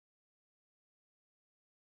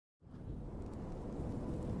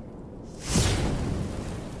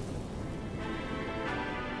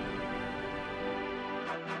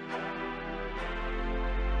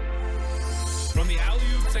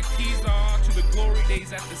that keys are to the glory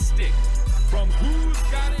days at the stick. From who's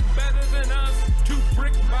got it better than us to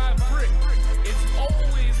brick by brick. It's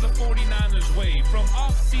always the 49ers way, from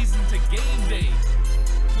off-season to game day.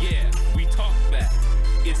 Yeah, we talk back.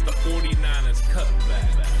 It's the 49ers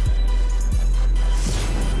cutback.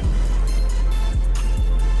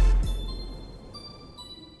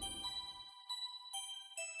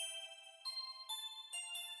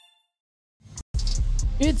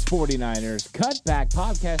 It's 49ers Cutback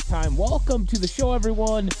podcast time. Welcome to the show,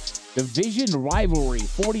 everyone. Division rivalry,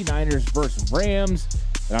 49ers versus Rams.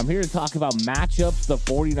 And I'm here to talk about matchups the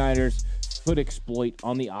 49ers could exploit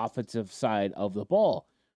on the offensive side of the ball.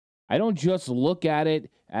 I don't just look at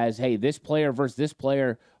it as, hey, this player versus this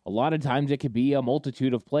player. A lot of times it could be a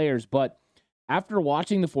multitude of players. But after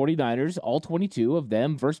watching the 49ers, all 22 of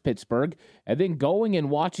them versus Pittsburgh, and then going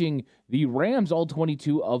and watching the Rams, all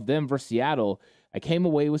 22 of them versus Seattle, I came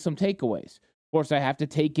away with some takeaways. Of course, I have to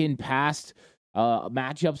take in past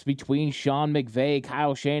matchups between Sean McVay,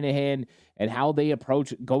 Kyle Shanahan, and how they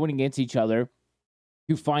approach going against each other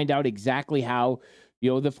to find out exactly how, the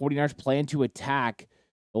 49ers plan to attack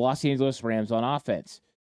the Los Angeles Rams on offense.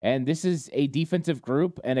 And this is a defensive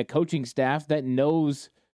group and a coaching staff that knows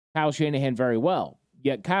Kyle Shanahan very well.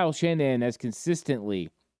 Yet Kyle Shanahan has consistently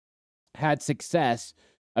had success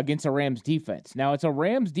against a Rams defense. Now, it's a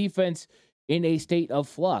Rams defense in a state of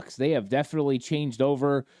flux. They have definitely changed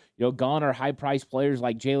over. Gone are high-priced players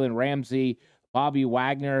like Jalen Ramsey, Bobby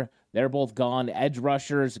Wagner. They're both gone. Edge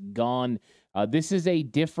rushers, gone. This is a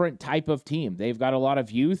different type of team. They've got a lot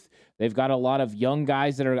of youth. They've got a lot of young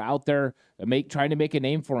guys that are out there trying to make a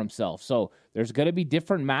name for themselves. So there's going to be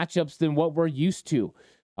different matchups than what we're used to.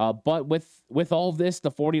 But with all of this,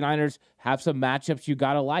 the 49ers have some matchups you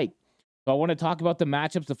got to like. So I want to talk about the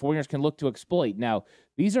matchups the 49ers can look to exploit. Now,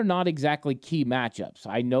 these are not exactly key matchups.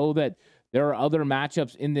 I know that there are other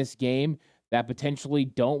matchups in this game that potentially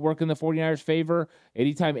don't work in the 49ers' favor.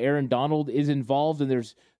 Anytime Aaron Donald is involved and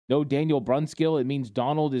there's no Daniel Brunskill, it means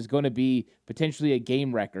Donald is going to be potentially a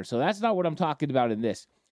game wrecker. So that's not what I'm talking about in this.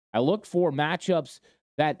 I look for matchups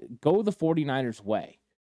that go the 49ers' way.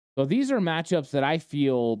 So these are matchups that I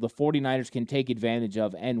feel the 49ers can take advantage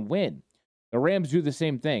of and win. The Rams do the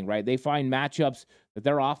same thing, right? They find matchups that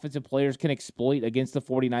their offensive players can exploit against the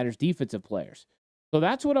 49ers defensive players. So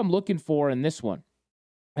that's what I'm looking for in this one.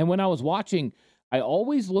 And when I was watching, I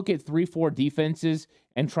always look at 3-4 defenses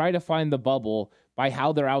and try to find the bubble by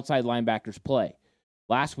how their outside linebackers play.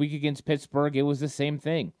 Last week against Pittsburgh, it was the same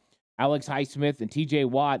thing. Alex Highsmith and TJ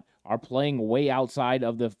Watt are playing way outside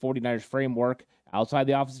of the 49ers framework, outside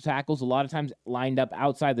the offensive tackles, a lot of times lined up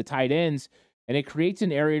outside the tight ends, and it creates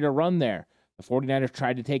an area to run there. The 49ers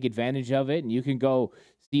tried to take advantage of it, and you can go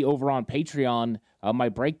see over on Patreon my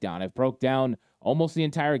breakdown. I've broke down almost the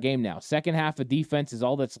entire game now. Second half of defense is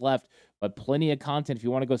all that's left, but plenty of content if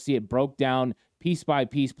you want to go see it broke down piece by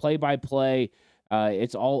piece, play by play.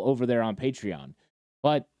 It's all over there on Patreon.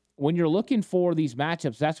 But when you're looking for these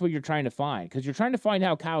matchups, that's what you're trying to find, because you're trying to find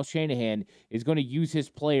how Kyle Shanahan is going to use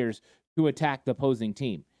his players to attack the opposing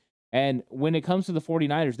team. And when it comes to the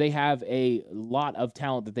 49ers, they have a lot of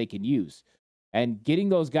talent that they can use. And getting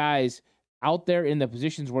those guys out there in the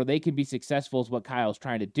positions where they can be successful is what Kyle's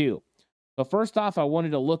trying to do. So first off, I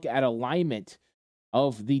wanted to look at alignment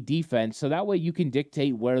of the defense, so that way you can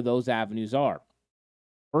dictate where those avenues are.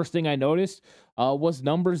 First thing I noticed was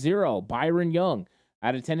number 0, Byron Young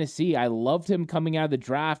out of Tennessee. I loved him coming out of the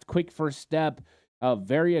draft. Quick first step,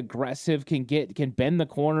 very aggressive, can bend the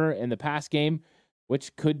corner in the pass game,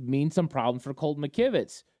 which could mean some problems for Colton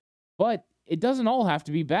McKivitz. But it doesn't all have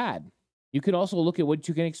to be bad. You can also look at what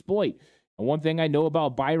you can exploit. And one thing I know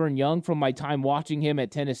about Byron Young from my time watching him at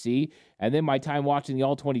Tennessee and then my time watching the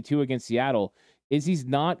All-22 against Seattle is he's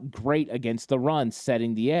not great against the run,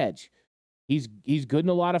 setting the edge. He's good in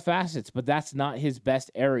a lot of facets, but that's not his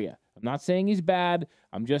best area. I'm not saying he's bad.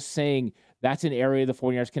 I'm just saying that's an area the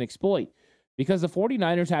 49ers can exploit. Because the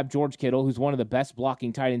 49ers have George Kittle, who's one of the best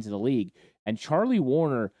blocking tight ends in the league, and Charlie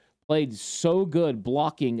Warner played so good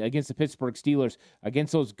blocking against the Pittsburgh Steelers,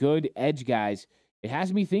 against those good edge guys. It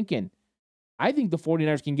has me thinking, I think the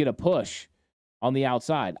 49ers can get a push on the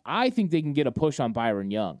outside. I think they can get a push on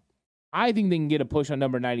Byron Young. I think they can get a push on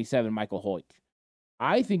number 97, Michael Hoyt.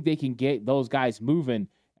 I think they can get those guys moving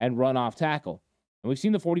and run off tackle. And we've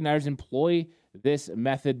seen the 49ers employ this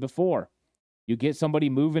method before. You get somebody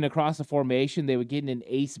moving across the formation, they would get in an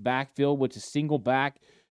ace backfield, which is single back.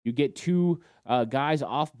 You get two guys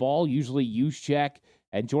off ball, usually Juszczyk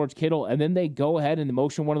and George Kittle, and then they go ahead and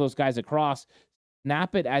motion one of those guys across,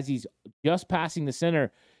 snap it as he's just passing the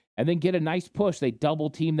center, and then get a nice push. They double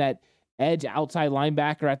team that edge outside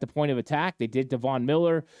linebacker at the point of attack. They did to Von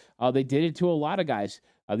Miller. They did it to a lot of guys.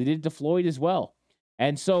 They did it to Floyd as well.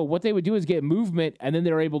 And so what they would do is get movement, and then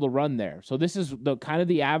they're able to run there. So this is the kind of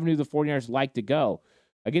the avenue the 49ers like to go.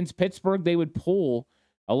 Against Pittsburgh, they would pull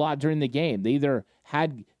a lot during the game. They either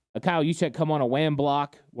had Kyle Juszczyk come on a wham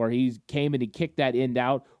block where he came and he kicked that end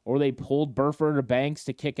out, or they pulled Burford or Banks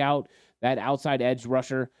to kick out that outside edge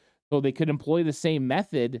rusher. So they could employ the same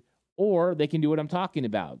method, or they can do what I'm talking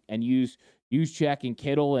about and use Juszczyk and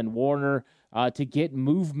Kittle and Warner to get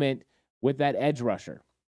movement with that edge rusher.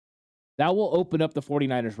 That will open up the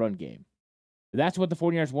 49ers run game. That's what the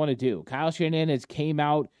 49ers want to do. Kyle Shanahan has came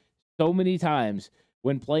out so many times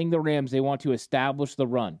when playing the Rams, they want to establish the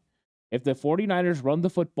run. If the 49ers run the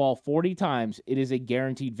football 40 times, it is a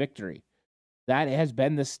guaranteed victory. That has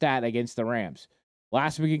been the stat against the Rams.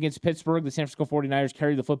 Last week against Pittsburgh, the San Francisco 49ers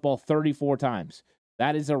carried the football 34 times.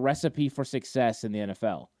 That is a recipe for success in the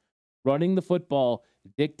NFL. Running the football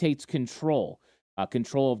dictates control.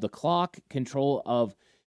 Control of the clock, control of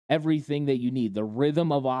everything that you need. The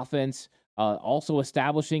rhythm of offense, also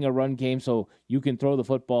establishing a run game so you can throw the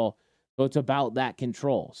football. So it's about that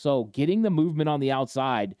control. So getting the movement on the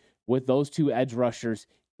outside with those two edge rushers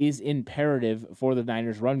is imperative for the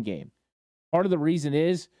Niners run game. Part of the reason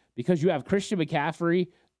is because you have Christian McCaffrey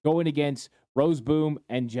going against Roseboom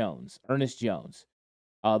and Ernest Jones.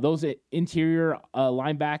 Those interior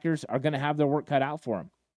linebackers are going to have their work cut out for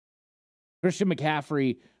them. Christian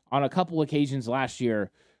McCaffrey, on a couple occasions last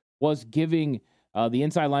year, was giving the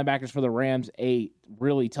inside linebackers for the Rams a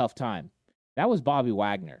really tough time. That was Bobby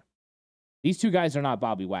Wagner. These two guys are not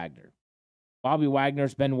Bobby Wagner. Bobby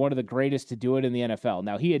Wagner's been one of the greatest to do it in the NFL.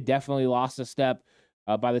 Now, he had definitely lost a step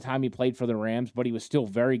by the time he played for the Rams, but he was still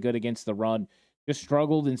very good against the run, just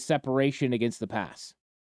struggled in separation against the pass.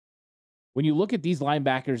 When you look at these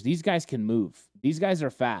linebackers, these guys can move. These guys are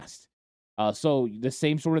fast. So the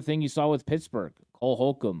same sort of thing you saw with Pittsburgh. Cole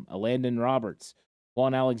Holcomb, Landon Roberts,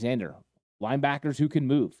 Juan Alexander, linebackers who can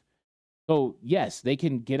move. So, yes, they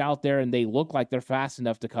can get out there and they look like they're fast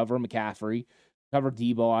enough to cover McCaffrey, cover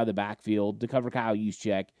Debo out of the backfield, to cover Kyle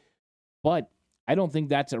Juszczyk. But I don't think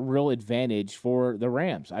that's a real advantage for the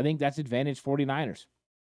Rams. I think that's advantage 49ers.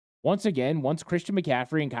 Once again, once Christian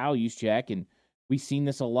McCaffrey and Kyle Juszczyk, and we've seen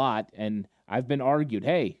this a lot, and I've been argued,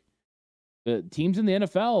 hey, the teams in the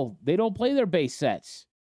NFL, they don't play their base sets.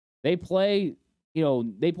 They play,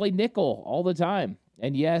 they play nickel all the time.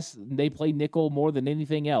 And yes, they play nickel more than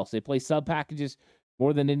anything else. They play sub packages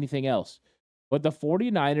more than anything else. But the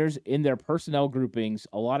 49ers in their personnel groupings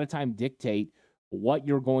a lot of time dictate what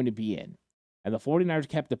you're going to be in. And the 49ers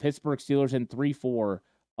kept the Pittsburgh Steelers in 3-4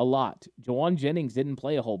 a lot. Jawan Jennings didn't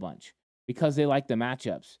play a whole bunch because they liked the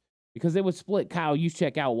matchups. Because they would split Kyle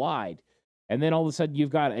Juszczyk out wide. And then all of a sudden you've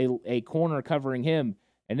got a corner covering him.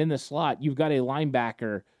 And in the slot, you've got a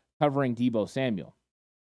linebacker covering Debo Samuel.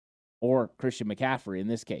 Or Christian McCaffrey in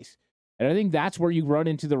this case. And I think that's where you run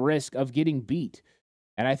into the risk of getting beat.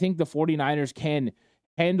 And I think the 49ers can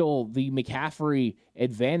handle the McCaffrey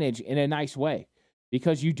advantage in a nice way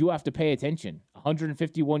because you do have to pay attention.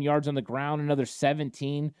 151 yards on the ground, another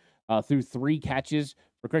 17 through 3 catches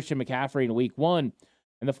for Christian McCaffrey in week 1.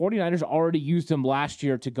 And the 49ers already used him last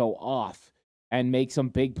year to go off and make some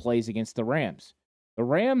big plays against the Rams. The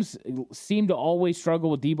Rams seem to always struggle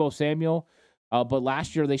with Debo Samuel. But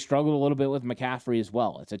last year, they struggled a little bit with McCaffrey as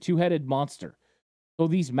well. It's a two-headed monster. So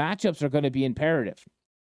these matchups are going to be imperative.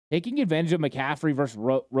 Taking advantage of McCaffrey versus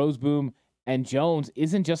Roseboom and Jones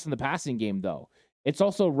isn't just in the passing game, though. It's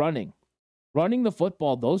also running. Running the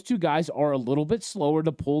football, those two guys are a little bit slower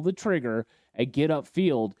to pull the trigger and get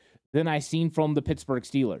upfield than I've seen from the Pittsburgh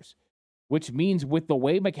Steelers, which means with the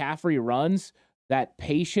way McCaffrey runs, that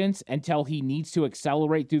patience until he needs to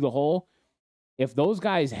accelerate through the hole, if those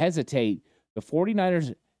guys hesitate, the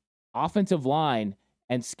 49ers offensive line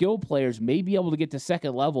and skill players may be able to get to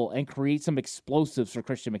second level and create some explosives for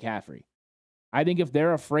Christian McCaffrey. I think if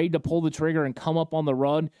they're afraid to pull the trigger and come up on the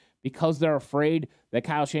run because they're afraid that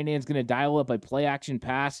Kyle Shanahan's going to dial up a play action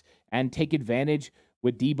pass and take advantage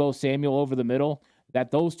with Debo Samuel over the middle,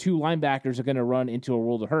 that those two linebackers are going to run into a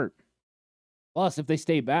world of hurt. Plus, if they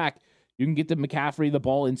stay back, you can get to McCaffrey the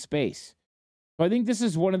ball in space. So I think this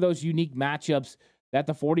is one of those unique matchups that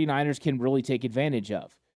the 49ers can really take advantage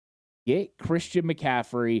of. Get Christian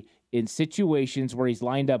McCaffrey in situations where he's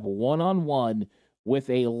lined up one-on-one with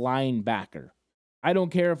a linebacker. I don't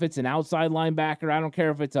care if it's an outside linebacker. I don't care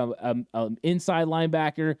if it's an inside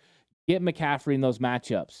linebacker. Get McCaffrey in those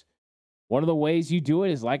matchups. One of the ways you do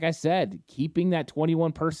it is, like I said, keeping that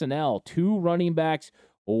 21 personnel, 2 running backs,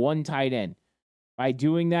 1 tight end. By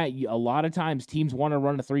doing that, a lot of times teams want to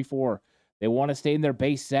run a 3-4. They want to stay in their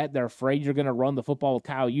base set. They're afraid you're going to run the football with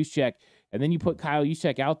Kyle Juszczyk, and then you put Kyle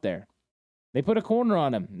Juszczyk out there. They put a corner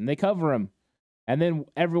on him, and they cover him. And then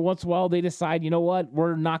every once in a while, they decide, you know what?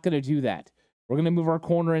 We're not going to do that. We're going to move our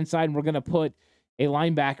corner inside, and we're going to put a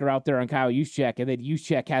linebacker out there on Kyle Juszczyk, and then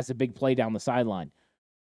Juszczyk has a big play down the sideline.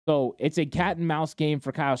 So it's a cat and mouse game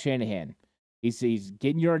for Kyle Shanahan. He's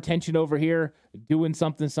getting your attention over here, doing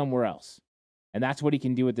something somewhere else. And that's what he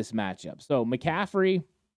can do with this matchup. So McCaffrey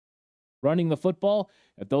running the football.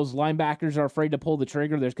 If those linebackers are afraid to pull the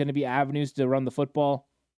trigger, there's going to be avenues to run the football.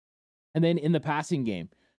 And then in the passing game,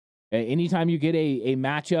 anytime you get a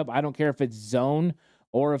matchup, I don't care if it's zone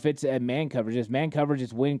or if it's a man coverage. If man coverage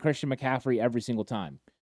is win Christian McCaffrey every single time.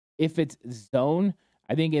 If it's zone,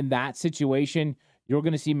 I think in that situation, you're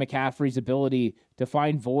going to see McCaffrey's ability to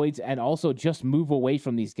find voids and also just move away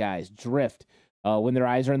from these guys, drift. When their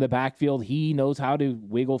eyes are in the backfield, he knows how to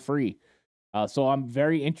wiggle free. So I'm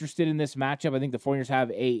very interested in this matchup. I think the 49ers have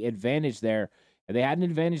an advantage there. And they had an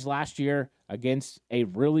advantage last year against a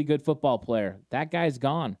really good football player. That guy's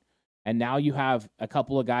gone. And now you have a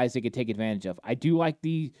couple of guys they could take advantage of. I do like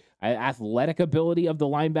the athletic ability of the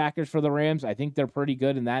linebackers for the Rams. I think they're pretty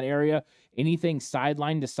good in that area. Anything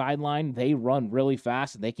sideline to sideline, they run really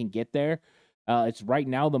fast and they can get there. It's right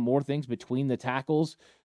now the more things between the tackles.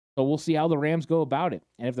 So we'll see how the Rams go about it.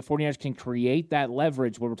 And if the 49ers can create that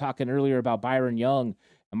leverage, where we're talking earlier about Byron Young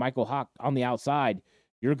and Michael Hawk on the outside,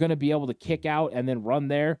 you're going to be able to kick out and then run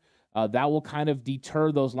there. That will kind of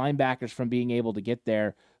deter those linebackers from being able to get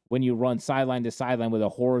there when you run sideline to sideline with a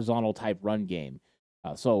horizontal type run game.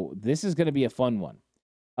 So this is going to be a fun one.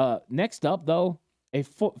 Next up, though, a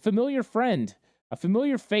familiar friend, a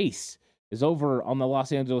familiar face is over on the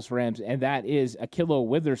Los Angeles Rams, and that is Ahkello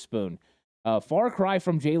Witherspoon. Far cry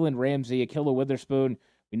from Jalen Ramsey. Ahkello Witherspoon,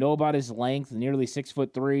 we know about his length, nearly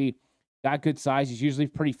 6'3", got good size. He's usually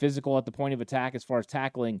pretty physical at the point of attack as far as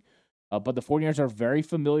tackling. But the 49ers are very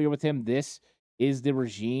familiar with him. This is the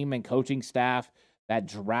regime and coaching staff that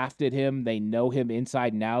drafted him. They know him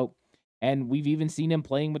inside and out. And we've even seen him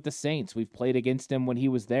playing with the Saints. We've played against him when he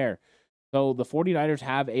was there. So the 49ers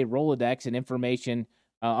have a Rolodex and information.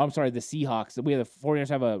 The Seahawks. The 49ers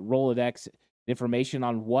have a Rolodex information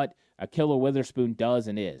on what Ahkello Witherspoon does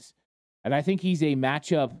and is. And I think he's a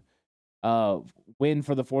matchup win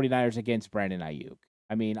for the 49ers against Brandon Aiyuk.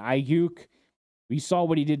 I mean, Aiyuk, we saw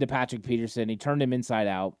what he did to Patrick Peterson. He turned him inside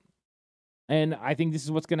out. And I think this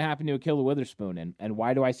is what's going to happen to Ahkello Witherspoon. And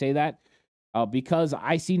why do I say that? Because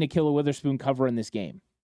I seen Ahkello Witherspoon cover in this game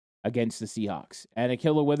against the Seahawks. And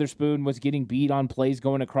Ahkello Witherspoon was getting beat on plays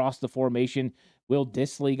going across the formation. Will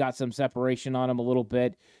Dissly got some separation on him a little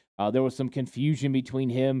bit. There was some confusion between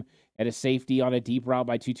him and a safety on a deep route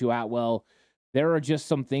by Tutu Atwell. There are just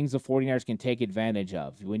some things the 49ers can take advantage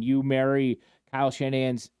of. When you marry Kyle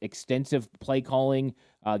Shanahan's extensive play calling,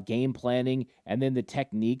 game planning, and then the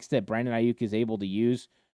techniques that Brandon Aiyuk is able to use,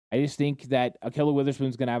 I just think that Ahkello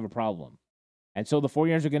Witherspoon's going to have a problem. And so the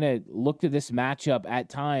 49ers are going to look to this matchup at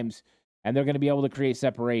times, and they're going to be able to create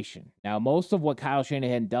separation. Now, most of what Kyle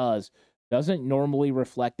Shanahan doesn't normally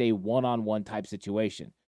reflect a one-on-one type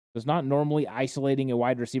situation. It's not normally isolating a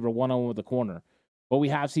wide receiver one-on-one with a corner, but we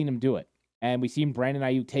have seen him do it. And we've seen Brandon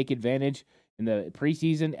Aiyuk take advantage in the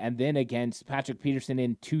preseason and then against Patrick Peterson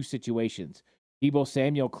in two situations. Deebo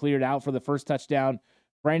Samuel cleared out for the first touchdown.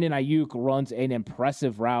 Brandon Aiyuk runs an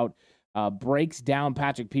impressive route, breaks down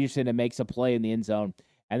Patrick Peterson and makes a play in the end zone.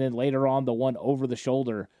 And then later on, the one over the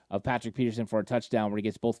shoulder of Patrick Peterson for a touchdown where he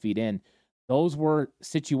gets both feet in. Those were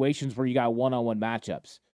situations where you got one-on-one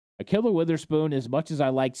matchups. Ahkello Witherspoon, as much as I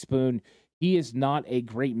like Spoon, he is not a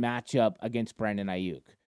great matchup against Brandon Aiyuk.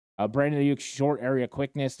 Brandon Ayuk's short area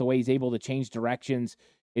quickness, the way he's able to change directions,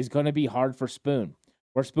 is going to be hard for Spoon.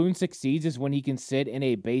 Where Spoon succeeds is when he can sit in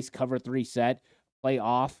a base cover 3 set, play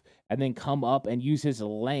off, and then come up and use his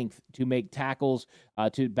length to make tackles,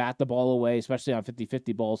 to bat the ball away, especially on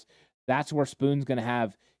 50-50 balls. That's where Spoon's going to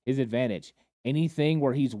have his advantage. Anything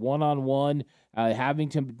where he's one-on-one, having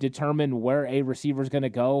to determine where a receiver is going to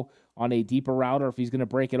go on a deeper route or if he's going to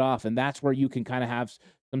break it off. And that's where you can kind of have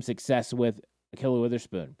some success with Ahkello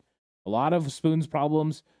Witherspoon. A lot of Spoon's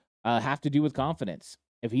problems have to do with confidence.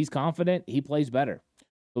 If he's confident, he plays better.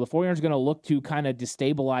 So the 49ers are going to look to kind of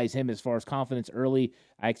destabilize him as far as confidence early.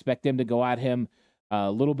 I expect them to go at him a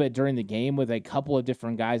little bit during the game with a couple of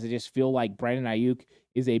different guys. I just feel like Brandon Aiyuk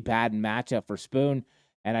is a bad matchup for Spoon.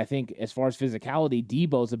 And I think as far as physicality,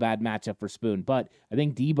 Deebo's a bad matchup for Spoon. But I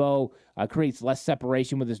think Deebo creates less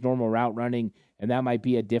separation with his normal route running, and that might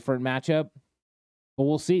be a different matchup. But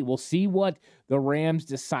we'll see. We'll see what the Rams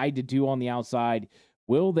decide to do on the outside.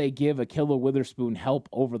 Will they give Ahkello Witherspoon help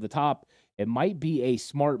over the top? it might be a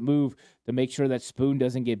smart move to make sure that Spoon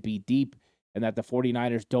doesn't get beat deep and that the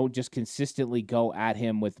 49ers don't just consistently go at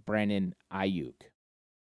him with Brandon Ayuk.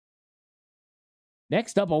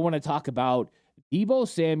 Next up, I want to talk about Deebo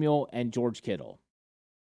Samuel and George Kittle.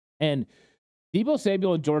 And Deebo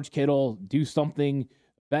Samuel and George Kittle do something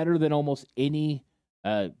better than almost any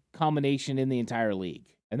combination in the entire league,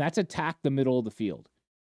 and that's attack the middle of the field.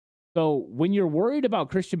 So when you're worried about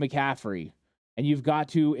Christian McCaffrey and you've got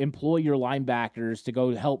to employ your linebackers to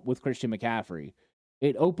go help with Christian McCaffrey,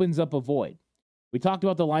 it opens up a void. We talked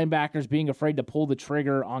about the linebackers being afraid to pull the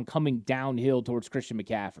trigger on coming downhill towards Christian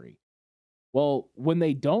McCaffrey. Well, when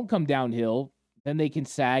they don't come downhill, then they can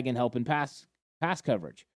sag and help in pass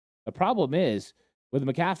coverage. The problem is, with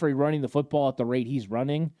McCaffrey running the football at the rate he's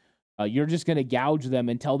running, you're just going to gouge them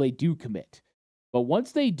until they do commit. But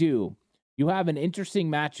once they do, you have an interesting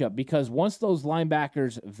matchup because once those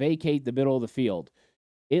linebackers vacate the middle of the field,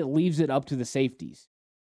 it leaves it up to the safeties.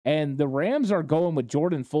 And the Rams are going with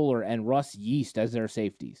Jordan Fuller and Russ Yeast as their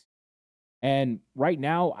safeties. And right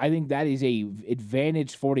now, I think that is a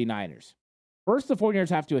advantage 49ers. First, the 49ers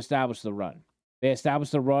have to establish the run. They establish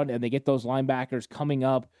the run and they get those linebackers coming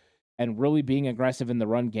up and really being aggressive in the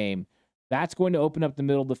run game. That's going to open up the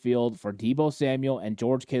middle of the field for Deebo Samuel and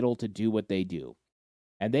George Kittle to do what they do.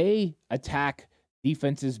 And they attack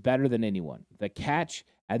defenses better than anyone. The catch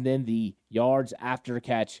and then the yards after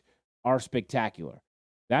catch are spectacular.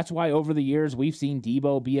 That's why over the years we've seen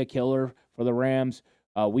Deebo be a killer for the Rams.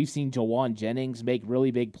 We've seen Jawan Jennings make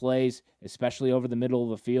really big plays, especially over the middle of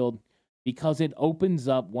the field, because it opens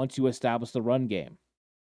up once you establish the run game.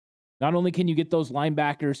 Not only can you get those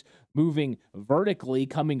linebackers moving vertically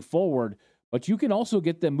coming forward, but you can also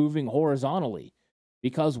get them moving horizontally,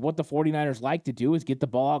 because what the 49ers like to do is get the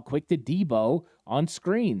ball out quick to Deebo on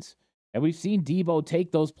screens. And we've seen Deebo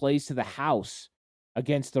take those plays to the house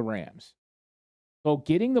against the Rams. So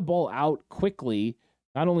getting the ball out quickly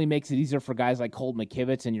not only makes it easier for guys like Colt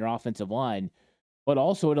McKivitz and your offensive line, but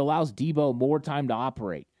also it allows Deebo more time to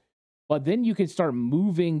operate. But then you can start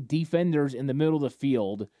moving defenders in the middle of the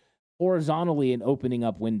field horizontally and opening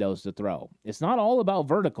up windows to throw. It's not all about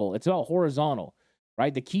vertical. It's about horizontal,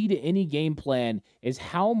 right? The key to any game plan is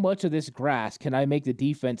how much of this grass can I make the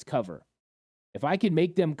defense cover? If I can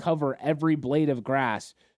make them cover every blade of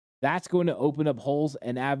grass, that's going to open up holes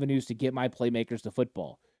and avenues to get my playmakers to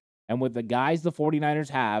football. And with the guys the 49ers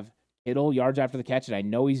have, Kittle, yards after the catch, and I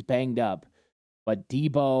know he's banged up, but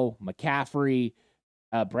Deebo, McCaffrey,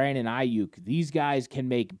 Brandon Ayuk, these guys can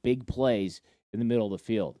make big plays in the middle of the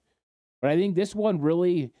field. But I think this one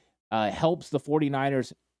really helps the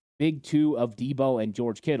 49ers' big two of Deebo and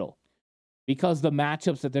George Kittle because the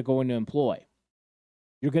matchups that they're going to employ.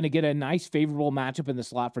 You're going to get a nice favorable matchup in the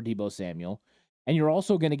slot for Deebo Samuel, and you're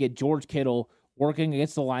also going to get George Kittle working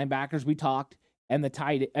against the linebackers we talked and the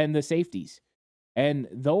tight and the safeties. And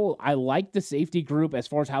though I like the safety group as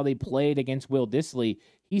far as how they played against Will Dissly,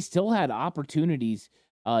 he still had opportunities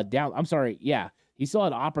he still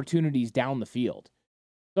had opportunities down the field.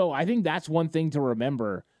 So I think that's one thing to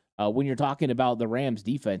remember when you're talking about the Rams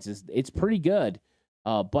defense is it's pretty good,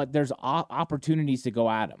 but there's opportunities to go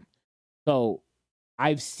at them. So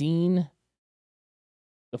I've seen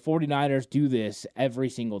the 49ers do this every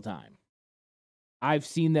single time. I've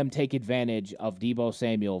seen them take advantage of Deebo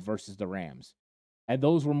Samuel versus the Rams. And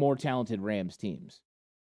those were more talented Rams teams.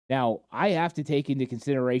 Now, I have to take into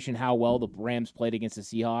consideration how well the Rams played against the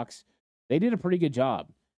Seahawks. They did a pretty good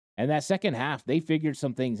job. And that second half, they figured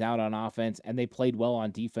some things out on offense, and they played well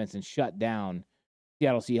on defense and shut down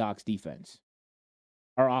Seattle Seahawks defense.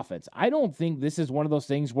 Our offense. I don't think this is one of those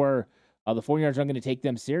things where the 49ers are going to take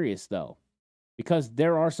them serious, though, because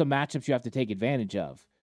there are some matchups you have to take advantage of.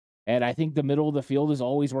 And I think the middle of the field is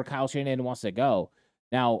always where Kyle Shanahan wants to go.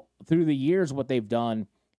 Now, through the years, what they've done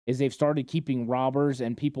is they've started keeping robbers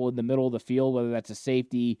and people in the middle of the field, whether that's a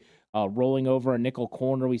safety, rolling over a nickel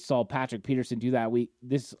corner. We saw Patrick Peterson do that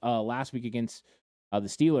last week against the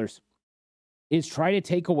Steelers, is try to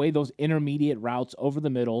take away those intermediate routes over the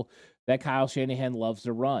middle that Kyle Shanahan loves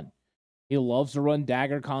to run. He loves to run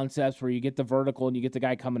dagger concepts where you get the vertical and you get the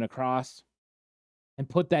guy coming across and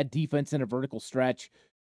put that defense in a vertical stretch.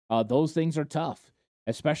 Those things are tough,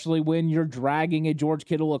 especially when you're dragging a George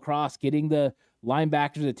Kittle across, getting the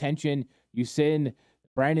linebackers' attention. You send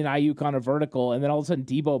Brandon Ayuk on a vertical, and then all of a sudden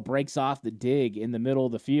Deebo breaks off the dig in the middle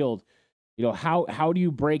of the field. You know, how do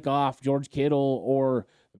you break off George Kittle or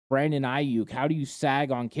Brandon Ayuk? How do you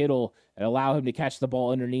sag on Kittle and allow him to catch the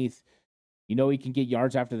ball underneath? You know he can get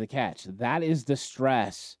yards after the catch. That is the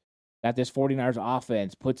stress that this 49ers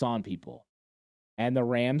offense puts on people. And the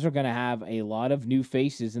Rams are going to have a lot of new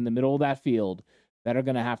faces in the middle of that field that are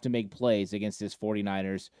going to have to make plays against this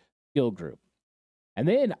 49ers skill group. And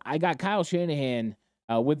then I got Kyle Shanahan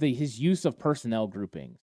with his use of personnel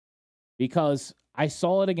groupings, because I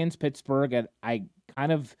saw it against Pittsburgh, and I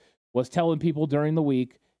kind of was telling people during the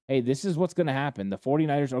week, hey, this is what's going to happen. The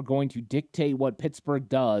 49ers are going to dictate what Pittsburgh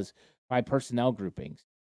does by personnel groupings.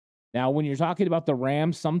 Now, when you're talking about the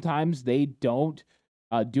Rams, sometimes they don't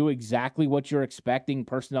do exactly what you're expecting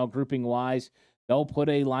personnel grouping-wise. They'll put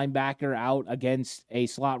a linebacker out against a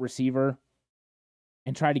slot receiver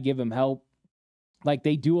and try to give him help. Like,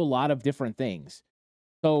 they do a lot of different things.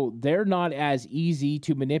 So they're not as easy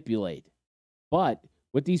to manipulate. But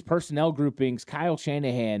with these personnel groupings, Kyle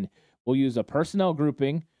Shanahan will use a personnel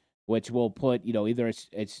grouping, which will put, either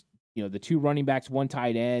it's the 2 running backs, 1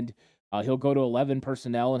 tight end. He'll go to 11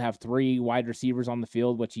 personnel and have 3 wide receivers on the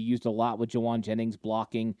field, which he used a lot with Jawan Jennings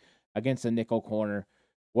blocking against the nickel corner.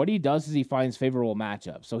 What he does is he finds favorable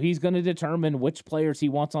matchups. So he's going to determine which players he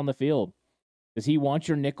wants on the field. Does he want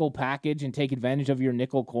your nickel package and take advantage of your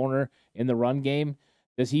nickel corner in the run game?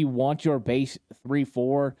 Does he want your base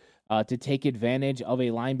 3-4 to take advantage of a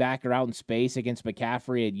linebacker out in space against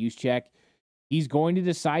McCaffrey and Juszczyk? He's going to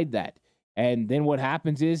decide that. And then what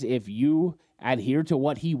happens is, if you adhere to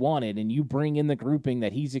what he wanted and you bring in the grouping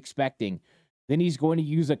that he's expecting, then he's going to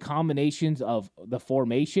use a combinations of the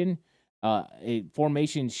formation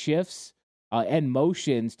shifts and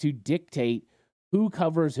motions to dictate who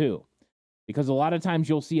covers who. Because a lot of times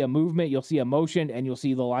you'll see a movement, you'll see a motion, and you'll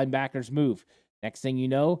see the linebackers move. Next thing you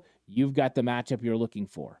know, you've got the matchup you're looking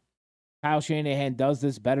for. Kyle Shanahan does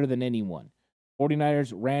this better than anyone.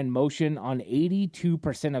 49ers ran motion on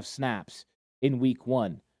 82% of snaps in week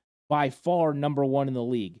 1. By far number 1 in the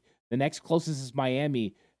league. The next closest is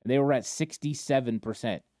Miami, and they were at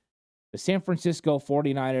 67%. The San Francisco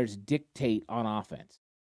 49ers dictate on offense.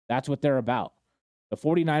 That's what they're about. The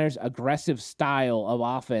 49ers' aggressive style of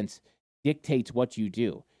offense dictates what you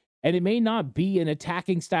do. And it may not be an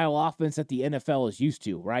attacking style offense that the NFL is used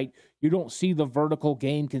to, right? You don't see the vertical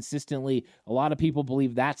game consistently. A lot of people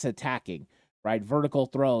believe that's attacking, right? Vertical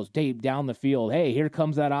throws, down the field. Hey, here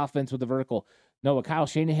comes that offense with the vertical. No, what Kyle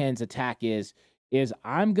Shanahan's attack is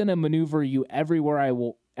I'm going to maneuver you everywhere I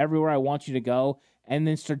want you to go, and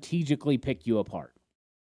then strategically pick you apart.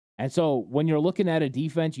 And so when you're looking at a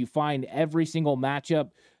defense, you find every single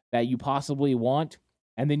matchup that you possibly want,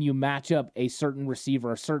 and then you match up a certain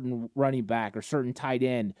receiver, a certain running back, or certain tight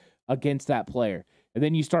end against that player. And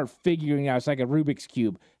then you start figuring out, it's like a Rubik's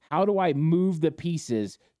Cube. How do I move the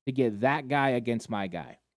pieces to get that guy against my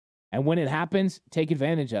guy? And when it happens, take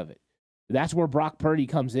advantage of it. That's where Brock Purdy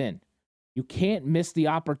comes in. You can't miss the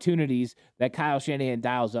opportunities that Kyle Shanahan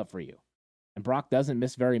dials up for you. And Brock doesn't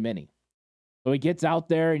miss very many. So he gets out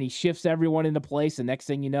there and he shifts everyone into place. And next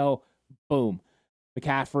thing you know, boom,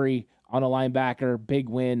 McCaffrey on a linebacker, big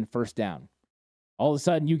win, first down. All of a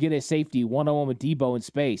sudden, you get a safety one-on-one with Debo in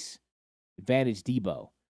space. Advantage Debo.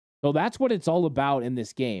 So that's what it's all about in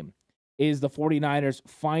this game, is the 49ers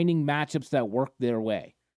finding matchups that work their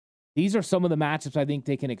way. These are some of the matchups I think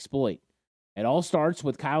they can exploit. It all starts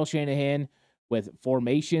with Kyle Shanahan, with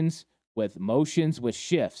formations, with motions, with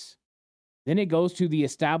shifts. Then it goes to the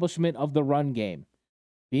establishment of the run game.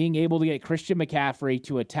 Being able to get Christian McCaffrey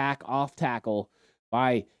to attack off tackle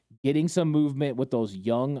by getting some movement with those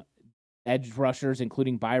young edge rushers,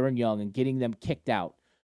 including Byron Young, and getting them kicked out.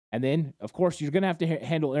 And then, of course, you're going to have to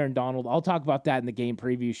handle Aaron Donald. I'll talk about that in the game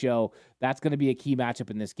preview show. That's going to be a key matchup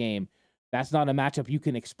in this game. That's not a matchup you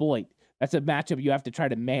can exploit. That's a matchup you have to try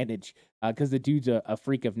to manage because the dude's a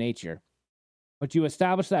freak of nature. But you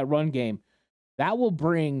establish that run game, that will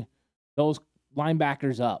bring those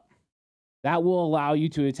linebackers up. That will allow you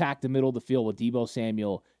to attack the middle of the field with Debo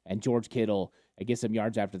Samuel and George Kittle and get some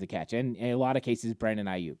yards after the catch. And in a lot of cases, Brandon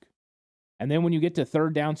Ayuk. And then when you get to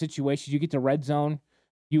third down situations, you get to red zone,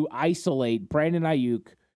 you isolate Brandon Ayuk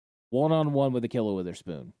one-on-one with Ahkello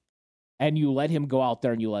Witherspoon. And you let him go out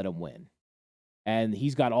there and you let him win. And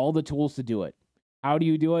he's got all the tools to do it. How do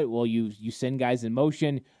you do it? Well, you send guys in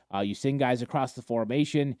motion. You send guys across the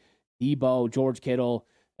formation. Debo, George Kittle,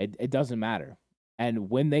 it doesn't matter. And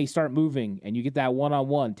when they start moving and you get that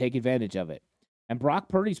one-on-one, take advantage of it. And Brock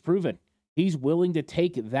Purdy's proven he's willing to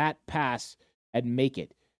take that pass and make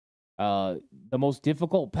it. The most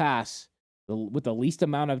difficult pass with the least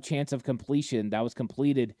amount of chance of completion that was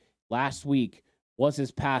completed last week was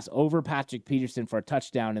his pass over Patrick Peterson for a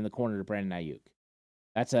touchdown in the corner to Brandon Ayuk.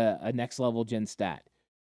 That's a next-level gen stat.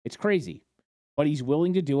 It's crazy, but he's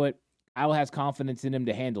willing to do it. Kyle has confidence in him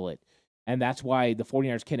to handle it, and that's why the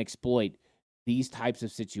 49ers can exploit these types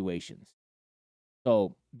of situations.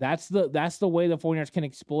 So that's the way the 49ers can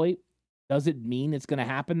exploit. Does it mean it's going to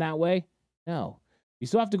happen that way? No. You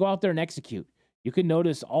still have to go out there and execute. You can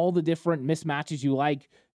notice all the different mismatches you like.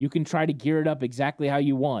 You can try to gear it up exactly how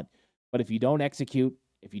you want. But if you don't execute,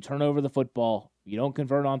 if you turn over the football, you don't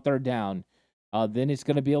convert on third down, then it's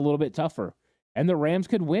going to be a little bit tougher. And the Rams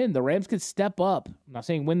could win. The Rams could step up. I'm not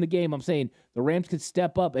saying win the game. I'm saying the Rams could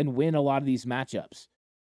step up and win a lot of these matchups.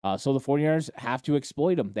 So the 49ers have to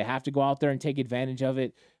exploit them. They have to go out there and take advantage of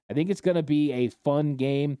it. I think it's going to be a fun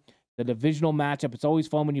game. The divisional matchup, it's always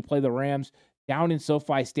fun when you play the Rams down in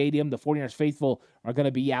SoFi Stadium. The 49ers faithful are going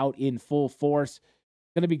to be out in full force.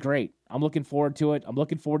 It's going to be great. I'm looking forward to it. I'm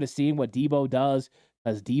looking forward to seeing what Debo does,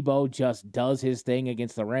 because Debo just does his thing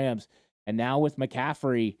against the Rams. And now with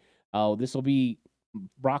McCaffrey, this will be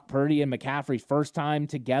Brock Purdy and McCaffrey first time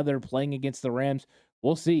together playing against the Rams.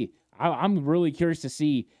 We'll see. I'm really curious to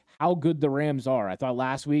see how good the Rams are. I thought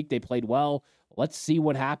last week they played well. Let's see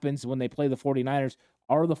what happens when they play the 49ers.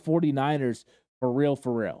 Are the 49ers for real,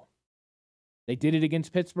 for real? They did it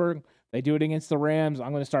against Pittsburgh. They do it against the Rams.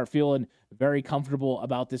 I'm going to start feeling very comfortable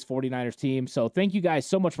about this 49ers team. So thank you guys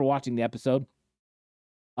so much for watching the episode.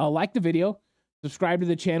 Like the video. Subscribe to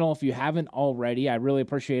the channel if you haven't already. I really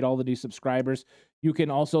appreciate all the new subscribers. You can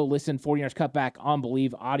also listen 49ers Cutback on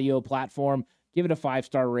Believe audio platform. Give it a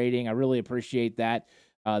 5-star rating. I really appreciate that.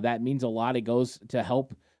 That means a lot. It goes to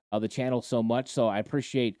help the channel so much. So I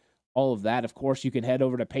appreciate all of that. Of course, you can head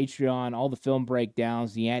over to Patreon. All the film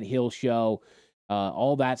breakdowns, the Ant Hill Show,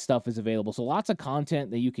 all that stuff is available. So lots of content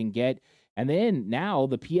that you can get. And then now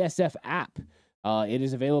the PSF app, it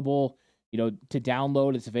is available, to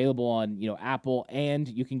download. It's available on, Apple, and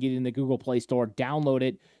you can get it in the Google Play Store. Download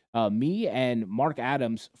it. Me and Mark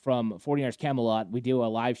Adams from 49ers Camelot, we do a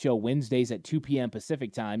live show Wednesdays at 2 p.m.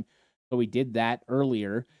 Pacific time. So we did that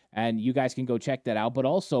earlier, and you guys can go check that out. But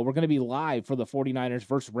also, we're going to be live for the 49ers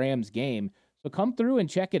versus Rams game. So come through and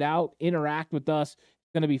check it out. Interact with us.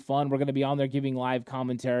 It's going to be fun. We're going to be on there giving live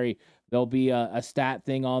commentary. There'll be a stat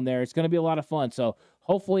thing on there. It's going to be a lot of fun. So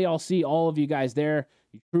hopefully I'll see all of you guys there.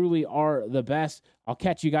 You truly are the best. I'll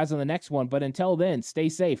catch you guys on the next one. But until then, stay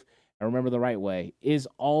safe. And remember, the right way is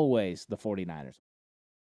always the 49ers.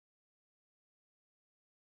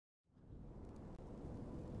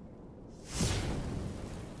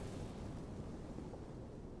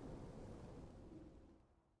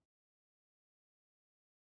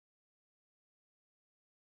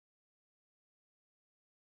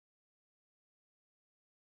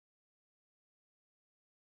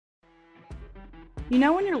 You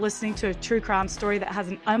know when you're listening to a true crime story that has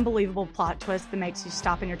an unbelievable plot twist that makes you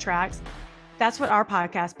stop in your tracks? That's what our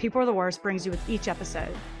podcast, People Are the Worst, brings you with each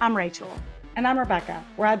episode. I'm Rachel. And I'm Rebecca.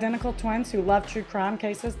 We're identical twins who love true crime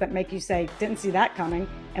cases that make you say, didn't see that coming,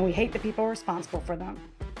 and we hate the people responsible for them.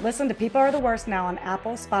 Listen to People Are the Worst now on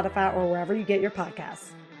Apple, Spotify, or wherever you get your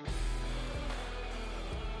podcasts.